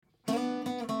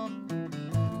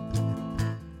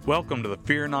Welcome to the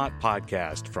Fear Not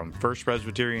podcast from First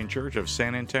Presbyterian Church of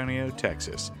San Antonio,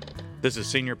 Texas. This is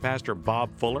Senior Pastor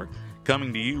Bob Fuller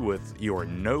coming to you with your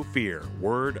No Fear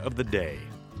Word of the Day.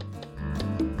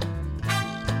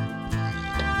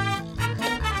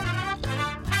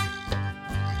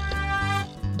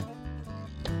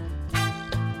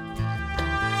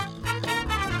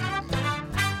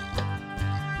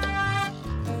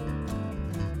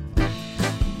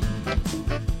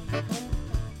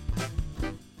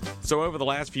 So over the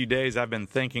last few days, I've been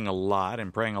thinking a lot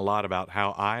and praying a lot about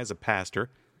how I, as a pastor,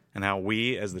 and how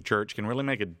we, as the church, can really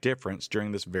make a difference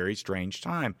during this very strange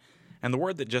time. And the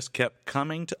word that just kept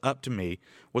coming up to me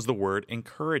was the word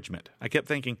encouragement. I kept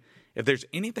thinking, if there's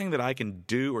anything that I can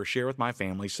do or share with my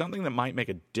family, something that might make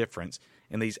a difference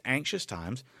in these anxious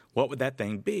times, what would that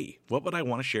thing be? What would I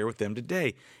want to share with them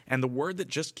today? And the word that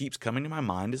just keeps coming to my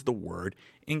mind is the word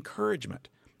encouragement.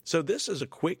 So this is a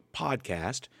quick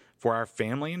podcast for our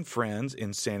family and friends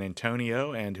in San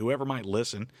Antonio and whoever might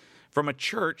listen, from a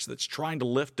church that's trying to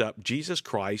lift up Jesus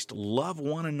Christ, love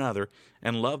one another,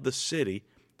 and love the city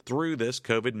through this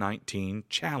COVID-19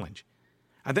 challenge.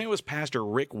 I think it was Pastor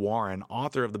Rick Warren,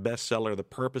 author of the bestseller The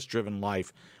Purpose-Driven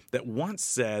Life, that once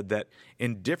said that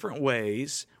in different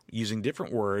ways, using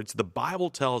different words, the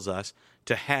Bible tells us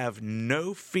to have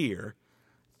no fear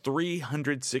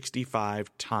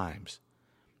 365 times.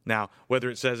 Now,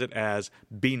 whether it says it as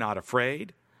be not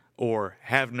afraid, or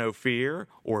have no fear,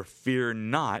 or fear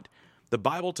not, the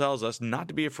Bible tells us not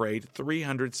to be afraid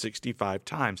 365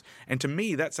 times. And to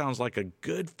me, that sounds like a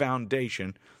good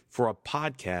foundation for a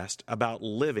podcast about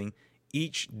living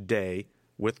each day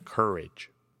with courage.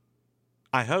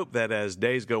 I hope that as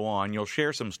days go on, you'll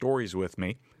share some stories with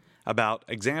me about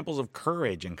examples of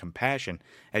courage and compassion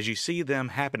as you see them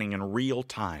happening in real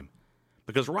time.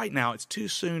 Because right now, it's too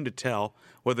soon to tell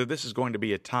whether this is going to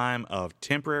be a time of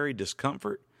temporary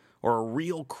discomfort or a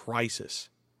real crisis.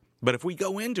 But if we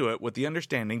go into it with the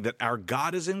understanding that our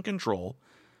God is in control,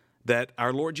 that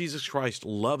our Lord Jesus Christ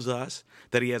loves us,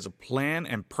 that He has a plan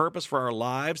and purpose for our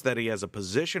lives, that He has a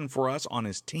position for us on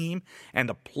His team, and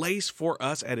a place for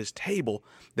us at His table,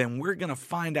 then we're going to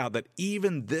find out that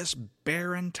even this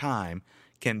barren time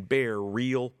can bear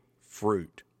real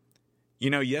fruit. You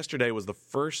know, yesterday was the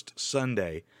first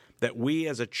Sunday that we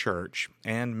as a church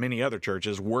and many other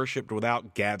churches worshiped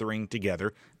without gathering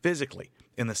together physically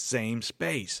in the same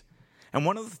space. And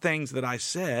one of the things that I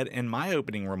said in my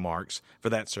opening remarks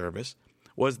for that service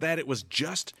was that it was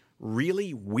just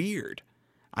really weird.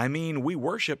 I mean, we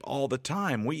worship all the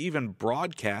time. We even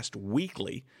broadcast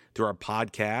weekly through our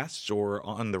podcasts or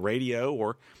on the radio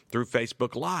or through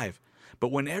Facebook Live.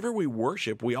 But whenever we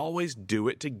worship, we always do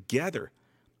it together.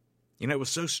 You know, it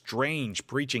was so strange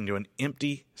preaching to an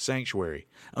empty sanctuary.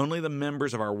 Only the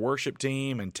members of our worship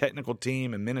team and technical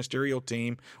team and ministerial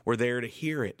team were there to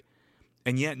hear it.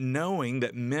 And yet knowing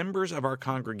that members of our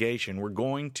congregation were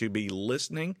going to be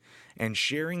listening and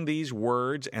sharing these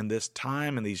words and this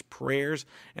time and these prayers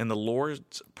and the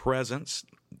Lord's presence,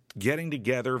 getting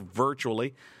together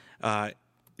virtually,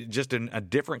 just in a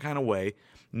different kind of way,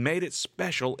 made it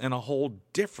special in a whole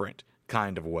different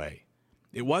kind of way.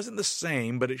 It wasn't the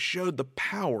same, but it showed the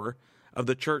power of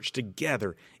the church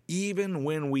together, even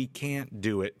when we can't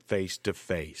do it face to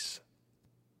face.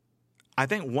 I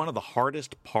think one of the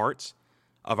hardest parts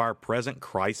of our present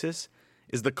crisis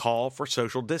is the call for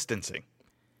social distancing.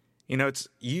 You know, it's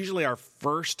usually our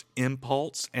first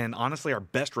impulse and honestly our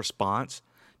best response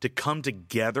to come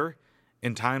together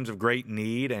in times of great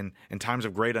need and in times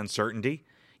of great uncertainty.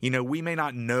 You know, we may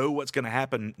not know what's going to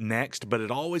happen next, but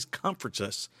it always comforts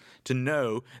us to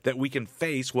know that we can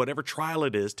face whatever trial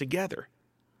it is together.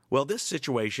 Well, this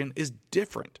situation is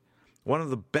different. One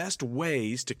of the best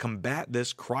ways to combat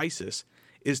this crisis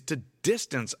is to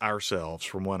distance ourselves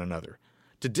from one another,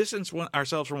 to distance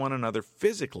ourselves from one another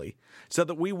physically so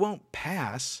that we won't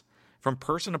pass from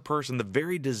person to person the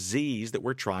very disease that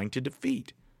we're trying to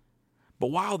defeat. But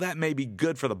while that may be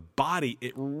good for the body,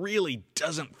 it really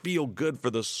doesn't feel good for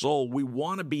the soul. We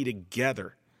want to be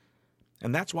together.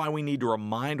 And that's why we need to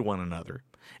remind one another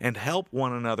and help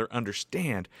one another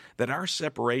understand that our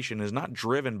separation is not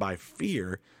driven by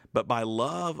fear, but by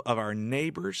love of our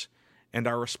neighbors and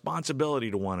our responsibility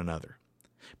to one another.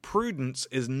 Prudence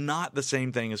is not the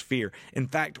same thing as fear. In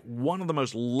fact, one of the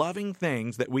most loving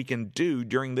things that we can do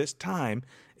during this time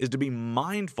is to be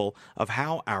mindful of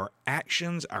how our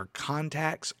actions, our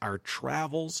contacts, our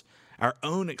travels, our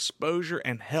own exposure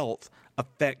and health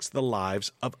affects the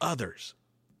lives of others.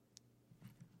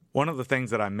 One of the things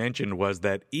that I mentioned was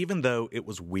that even though it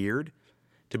was weird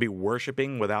to be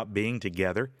worshiping without being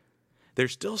together,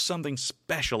 there's still something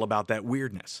special about that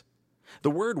weirdness.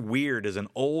 The word weird is an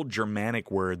old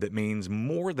Germanic word that means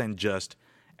more than just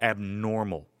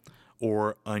abnormal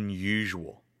or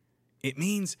unusual. It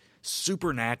means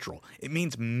supernatural. It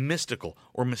means mystical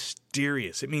or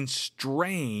mysterious. It means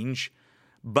strange,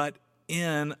 but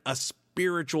in a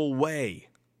spiritual way.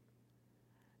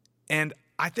 And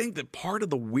I think that part of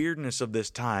the weirdness of this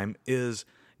time is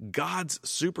God's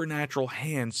supernatural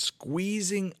hand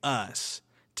squeezing us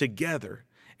together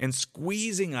and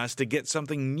squeezing us to get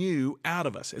something new out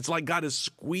of us. It's like God is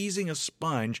squeezing a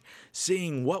sponge,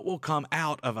 seeing what will come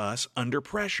out of us under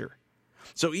pressure.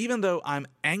 So even though I'm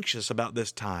anxious about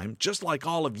this time, just like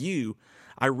all of you,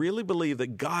 I really believe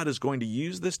that God is going to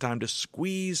use this time to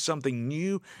squeeze something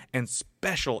new and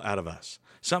special out of us.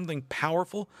 Something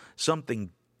powerful,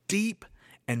 something deep,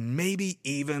 and maybe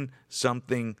even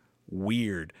something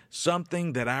weird.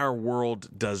 Something that our world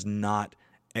does not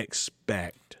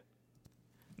expect.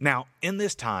 Now, in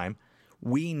this time,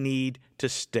 we need to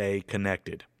stay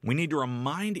connected. We need to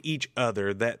remind each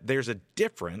other that there's a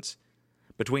difference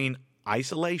between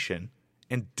isolation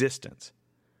and distance.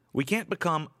 We can't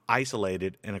become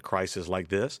isolated in a crisis like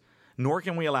this, nor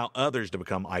can we allow others to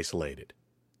become isolated.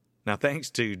 Now, thanks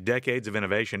to decades of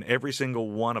innovation, every single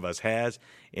one of us has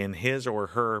in his or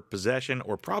her possession,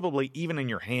 or probably even in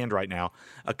your hand right now,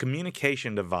 a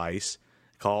communication device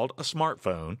called a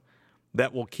smartphone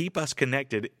that will keep us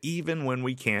connected even when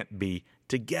we can't be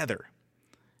together.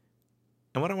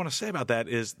 And what I want to say about that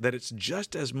is that it's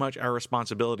just as much our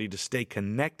responsibility to stay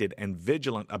connected and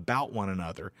vigilant about one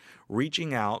another,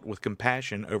 reaching out with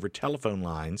compassion over telephone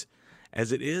lines,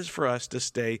 as it is for us to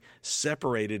stay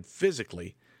separated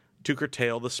physically to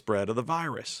curtail the spread of the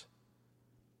virus.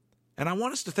 And I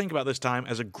want us to think about this time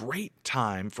as a great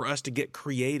time for us to get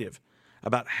creative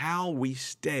about how we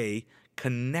stay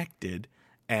connected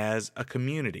as a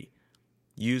community,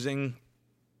 using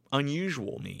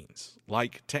unusual means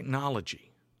like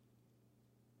technology.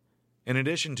 In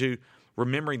addition to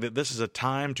remembering that this is a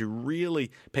time to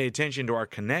really pay attention to our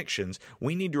connections,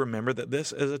 we need to remember that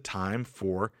this is a time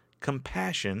for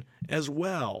compassion as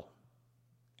well.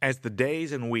 As the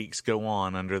days and weeks go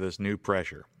on under this new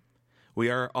pressure, we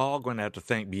are all going to have to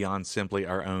think beyond simply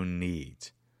our own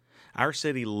needs. Our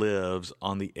city lives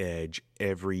on the edge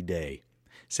every day.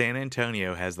 San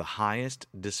Antonio has the highest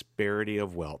disparity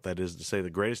of wealth, that is to say, the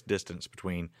greatest distance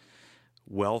between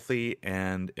wealthy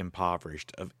and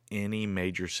impoverished of any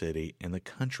major city in the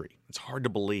country. It's hard to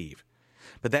believe.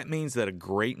 But that means that a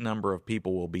great number of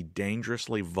people will be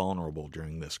dangerously vulnerable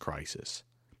during this crisis.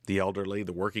 The elderly,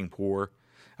 the working poor,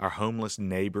 our homeless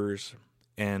neighbors,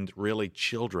 and really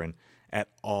children at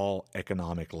all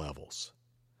economic levels.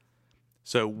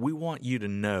 So we want you to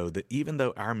know that even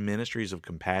though our ministries of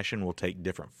compassion will take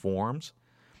different forms,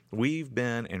 we've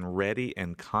been in ready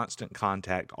and constant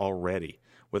contact already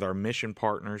with our mission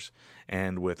partners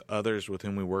and with others with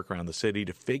whom we work around the city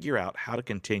to figure out how to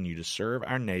continue to serve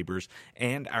our neighbors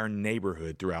and our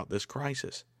neighborhood throughout this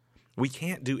crisis. We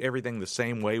can't do everything the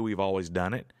same way we've always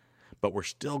done it, but we're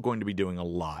still going to be doing a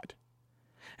lot.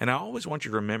 And I always want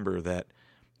you to remember that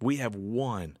we have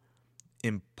one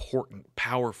important,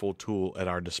 powerful tool at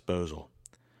our disposal.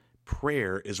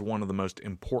 Prayer is one of the most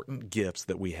important gifts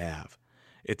that we have.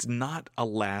 It's not a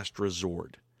last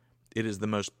resort. It is the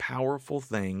most powerful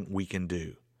thing we can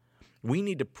do. We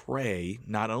need to pray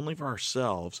not only for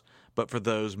ourselves, but for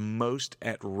those most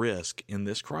at risk in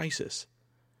this crisis.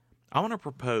 I want to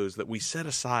propose that we set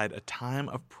aside a time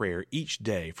of prayer each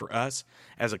day for us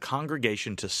as a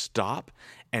congregation to stop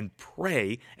and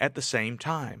pray at the same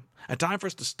time. A time for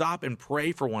us to stop and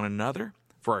pray for one another,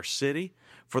 for our city,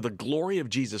 for the glory of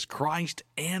Jesus Christ,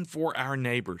 and for our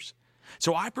neighbors.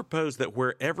 So I propose that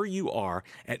wherever you are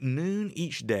at noon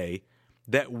each day,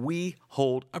 that we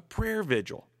hold a prayer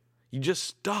vigil. You just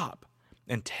stop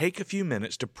and take a few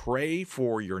minutes to pray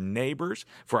for your neighbors,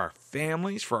 for our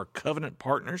families, for our covenant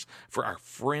partners, for our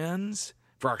friends,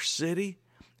 for our city,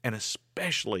 and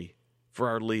especially for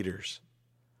our leaders.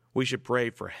 We should pray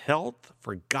for health,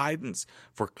 for guidance,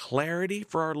 for clarity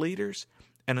for our leaders,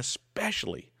 and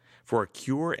especially for a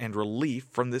cure and relief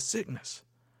from this sickness.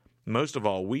 Most of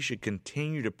all, we should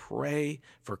continue to pray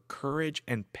for courage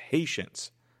and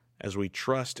patience as we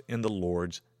trust in the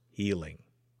Lord's healing.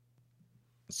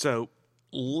 So,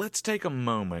 let's take a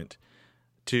moment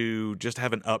to just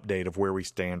have an update of where we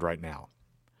stand right now.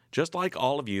 Just like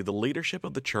all of you, the leadership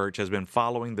of the church has been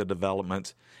following the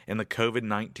developments in the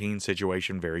COVID-19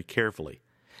 situation very carefully.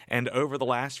 And over the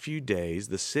last few days,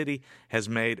 the city has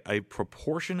made a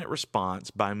proportionate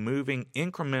response by moving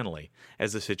incrementally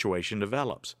as the situation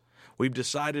develops. We've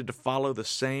decided to follow the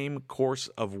same course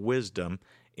of wisdom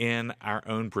in our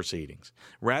own proceedings.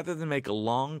 Rather than make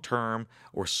long-term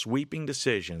or sweeping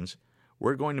decisions,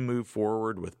 we're going to move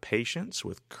forward with patience,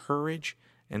 with courage,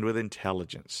 and with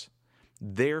intelligence.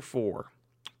 Therefore,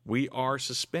 we are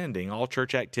suspending all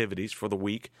church activities for the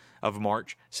week of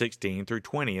March 16 through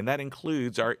 20, and that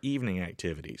includes our evening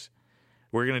activities.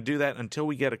 We're going to do that until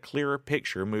we get a clearer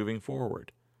picture moving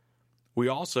forward. We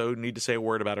also need to say a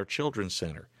word about our Children's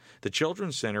Center. The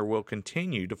Children's Center will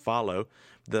continue to follow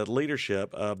the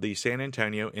leadership of the San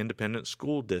Antonio Independent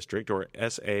School District, or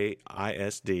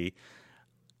SAISD,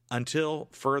 until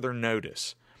further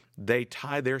notice. They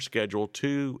tie their schedule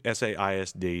to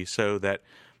SAISD so that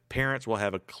parents will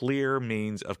have a clear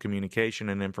means of communication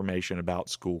and information about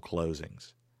school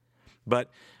closings.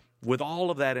 But with all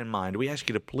of that in mind, we ask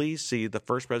you to please see the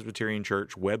First Presbyterian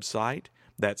Church website,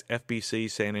 that's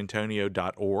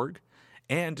fbcsanantonio.org,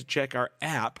 and to check our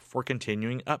app for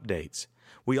continuing updates.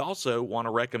 We also want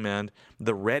to recommend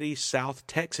the Ready South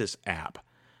Texas app.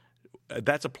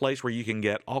 That's a place where you can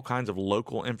get all kinds of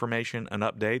local information and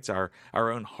updates. Our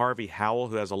own Harvey Howell,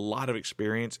 who has a lot of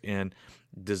experience in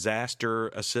disaster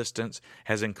assistance,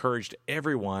 has encouraged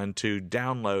everyone to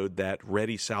download that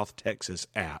Ready South Texas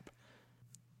app.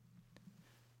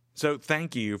 So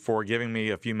thank you for giving me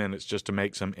a few minutes just to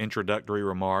make some introductory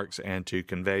remarks and to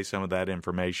convey some of that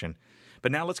information.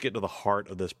 But now let's get to the heart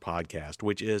of this podcast,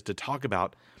 which is to talk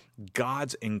about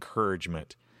God's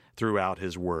encouragement throughout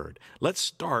His Word. Let's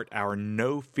start our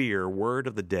no fear word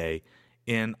of the day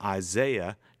in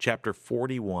Isaiah chapter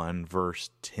 41,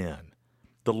 verse 10.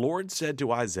 The Lord said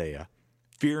to Isaiah,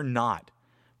 "Fear not,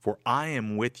 for I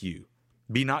am with you.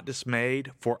 Be not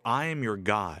dismayed, for I am your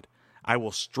God. I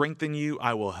will strengthen you,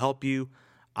 I will help you,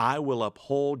 I will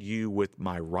uphold you with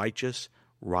my righteous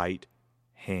right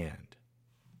hand."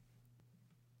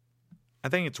 I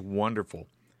think it's wonderful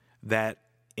that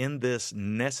in this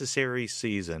necessary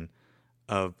season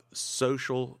of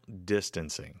social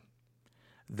distancing,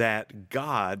 that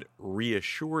God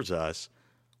reassures us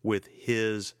with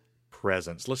His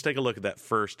presence. Let's take a look at that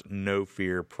first no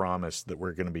fear promise that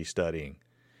we're going to be studying.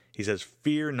 He says,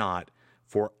 "Fear not,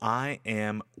 for I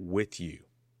am with you."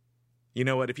 You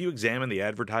know what? If you examine the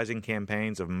advertising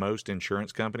campaigns of most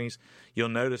insurance companies, you'll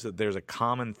notice that there's a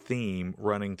common theme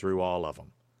running through all of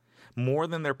them. More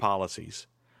than their policies,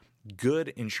 good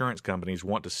insurance companies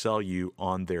want to sell you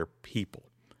on their people.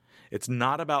 It's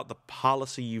not about the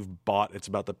policy you've bought, it's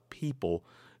about the people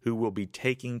who will be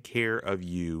taking care of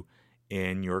you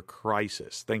in your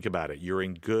crisis. Think about it. You're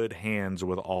in good hands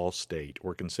with Allstate,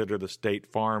 or consider the State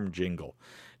Farm jingle.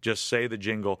 Just say the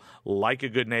jingle, "Like a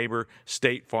good neighbor,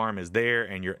 State Farm is there,"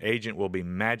 and your agent will be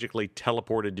magically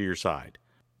teleported to your side.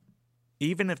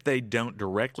 Even if they don't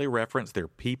directly reference their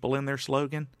people in their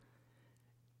slogan,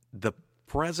 the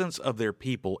presence of their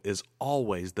people is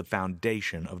always the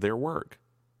foundation of their work.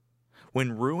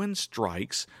 When ruin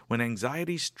strikes, when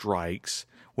anxiety strikes,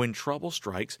 when trouble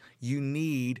strikes, you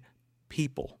need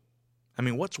people. I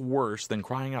mean, what's worse than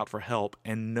crying out for help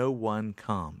and no one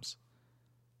comes?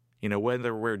 You know,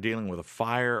 whether we're dealing with a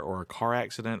fire or a car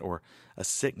accident or a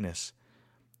sickness,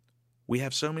 we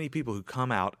have so many people who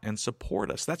come out and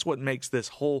support us. That's what makes this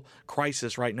whole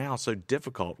crisis right now so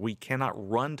difficult. We cannot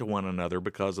run to one another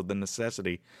because of the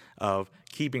necessity of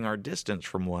keeping our distance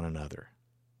from one another.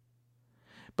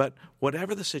 But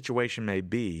whatever the situation may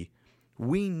be,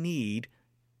 we need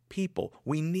people.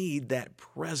 We need that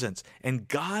presence. And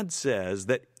God says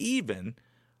that even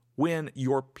when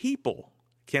your people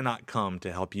cannot come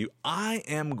to help you, I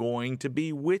am going to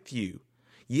be with you.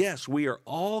 Yes, we are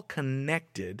all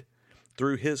connected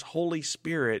through His Holy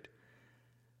Spirit,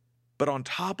 but on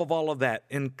top of all of that,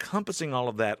 encompassing all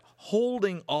of that,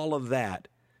 holding all of that,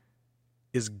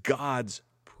 is God's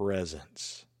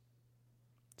presence.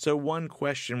 So one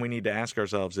question we need to ask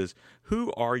ourselves is,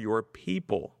 who are your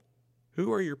people?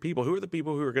 Who are your people? Who are the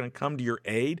people who are going to come to your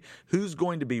aid? Who's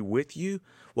going to be with you?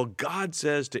 Well, God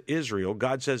says to Israel,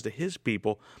 God says to His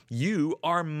people, "You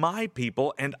are my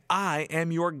people and I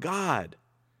am your God."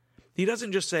 He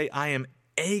doesn't just say, "I am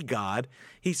a God."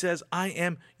 He says, "I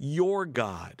am your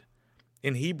God."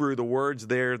 In Hebrew, the words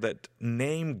there that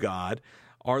name God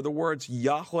are the words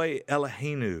Yahweh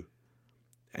Eloheinu.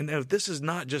 And now, this is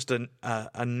not just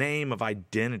a name of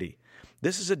identity.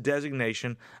 This is a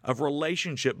designation of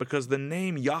relationship, because the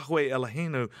name Yahweh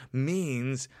Eloheinu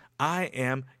means I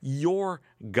am your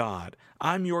God.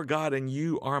 I'm your God and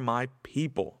you are my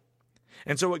people.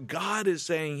 And so what God is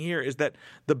saying here is that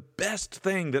the best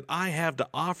thing that I have to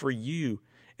offer you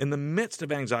in the midst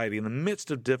of anxiety, in the midst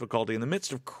of difficulty, in the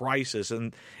midst of crisis,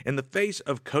 and in the face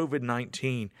of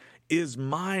COVID-19 is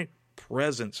my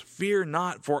presence. Fear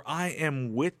not, for I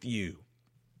am with you.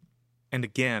 And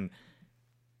again,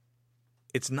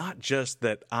 it's not just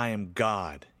that I am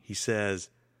God. He says,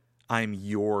 I am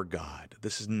your God.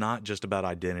 This is not just about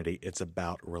identity. It's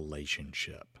about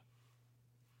relationship.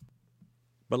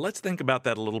 But let's think about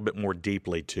that a little bit more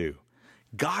deeply too.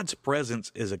 God's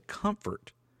presence is a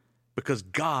comfort because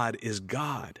God is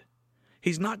God.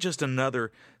 He's not just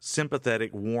another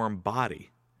sympathetic, warm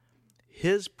body.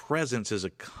 His presence is a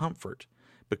comfort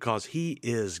because He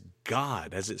is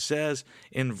God. As it says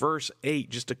in verse 8,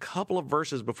 just a couple of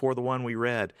verses before the one we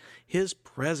read, His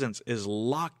presence is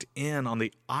locked in on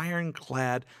the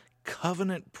ironclad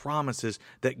covenant promises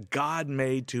that God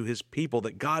made to His people,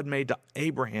 that God made to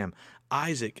Abraham,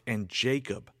 Isaac, and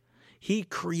Jacob. He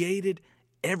created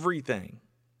everything.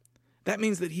 That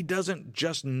means that He doesn't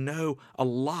just know a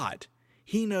lot.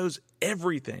 He knows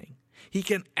everything. He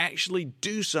can actually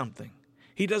do something.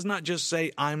 He does not just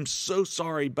say, I'm so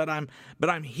sorry, but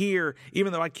I'm here,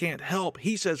 even though I can't help.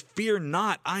 He says, fear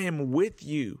not, I am with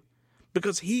you,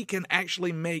 because He can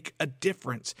actually make a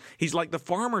difference. He's like the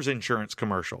farmer's insurance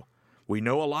commercial. We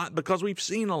know a lot because we've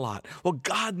seen a lot. Well,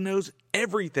 God knows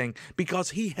everything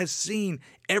because He has seen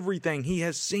everything. He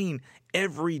has seen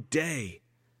every day.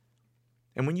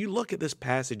 And when you look at this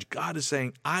passage, God is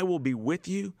saying, I will be with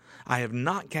you. I have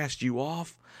not cast you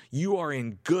off. You are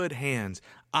in good hands.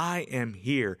 I am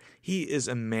here. He is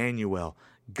Emmanuel,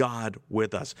 God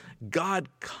with us. God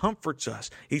comforts us.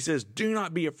 He says, do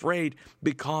not be afraid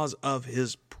because of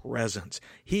His presence.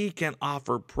 He can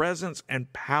offer presence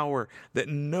and power that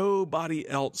nobody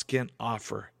else can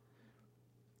offer.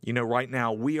 You know, right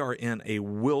now we are in a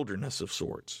wilderness of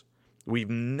sorts. We've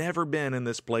never been in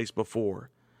this place before.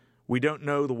 We don't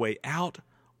know the way out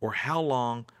or how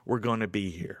long we're going to be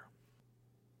here.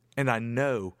 And I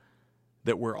know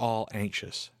that we're all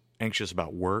anxious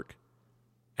about work,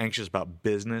 anxious about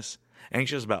business,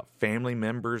 anxious about family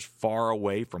members far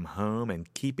away from home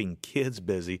and keeping kids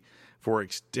busy for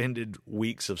extended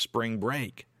weeks of spring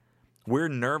break. We're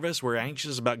nervous, we're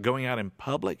anxious about going out in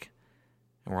public,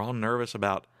 and we're all nervous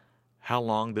about how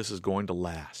long this is going to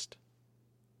last.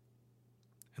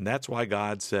 And that's why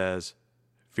God says,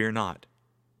 fear not,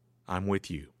 I'm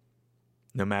with you.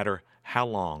 No matter how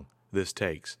long this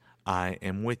takes, I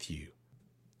am with you.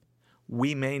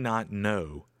 We may not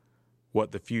know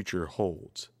what the future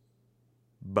holds,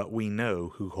 but we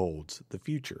know who holds the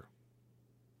future.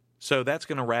 So that's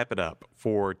going to wrap it up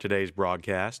for today's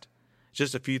broadcast.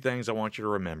 Just a few things I want you to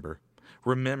remember.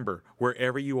 Remember,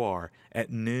 wherever you are,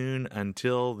 at noon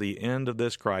until the end of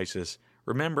this crisis,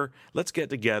 remember, let's get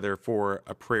together for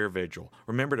a prayer vigil.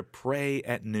 Remember to pray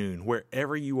at noon.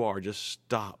 Wherever you are, just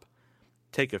stop.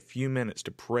 Take a few minutes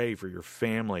to pray for your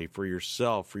family, for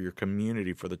yourself, for your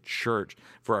community, for the church,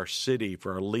 for our city,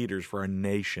 for our leaders, for our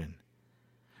nation.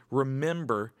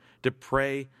 Remember to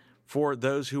pray for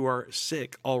those who are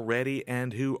sick already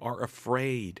and who are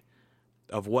afraid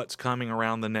of what's coming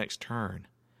around the next turn.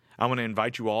 I want to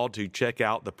invite you all to check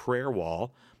out the prayer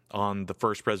wall on the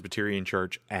First Presbyterian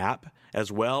Church app, as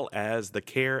well as the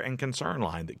care and concern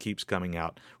line that keeps coming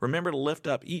out. Remember to lift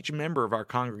up each member of our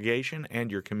congregation and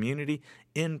your community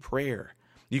in prayer.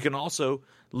 You can also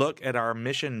look at our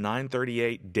Mission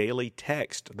 938 daily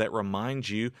text that reminds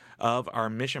you of our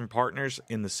mission partners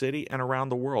in the city and around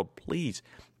the world. Please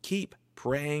keep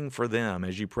praying for them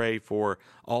as you pray for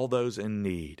all those in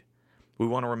need. We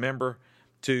want to remember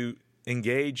to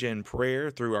engage in prayer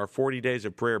through our 40 Days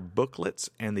of Prayer booklets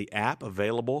and the app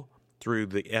available through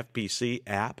the FPC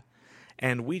app.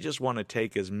 And we just want to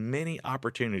take as many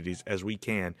opportunities as we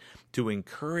can to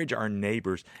encourage our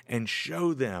neighbors and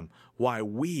show them why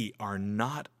we are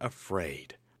not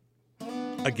afraid.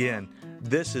 Again,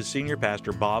 this is Senior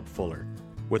Pastor Bob Fuller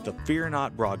with the Fear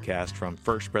Not broadcast from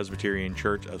First Presbyterian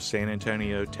Church of San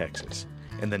Antonio, Texas.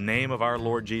 In the name of our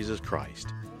Lord Jesus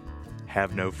Christ,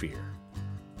 have no fear.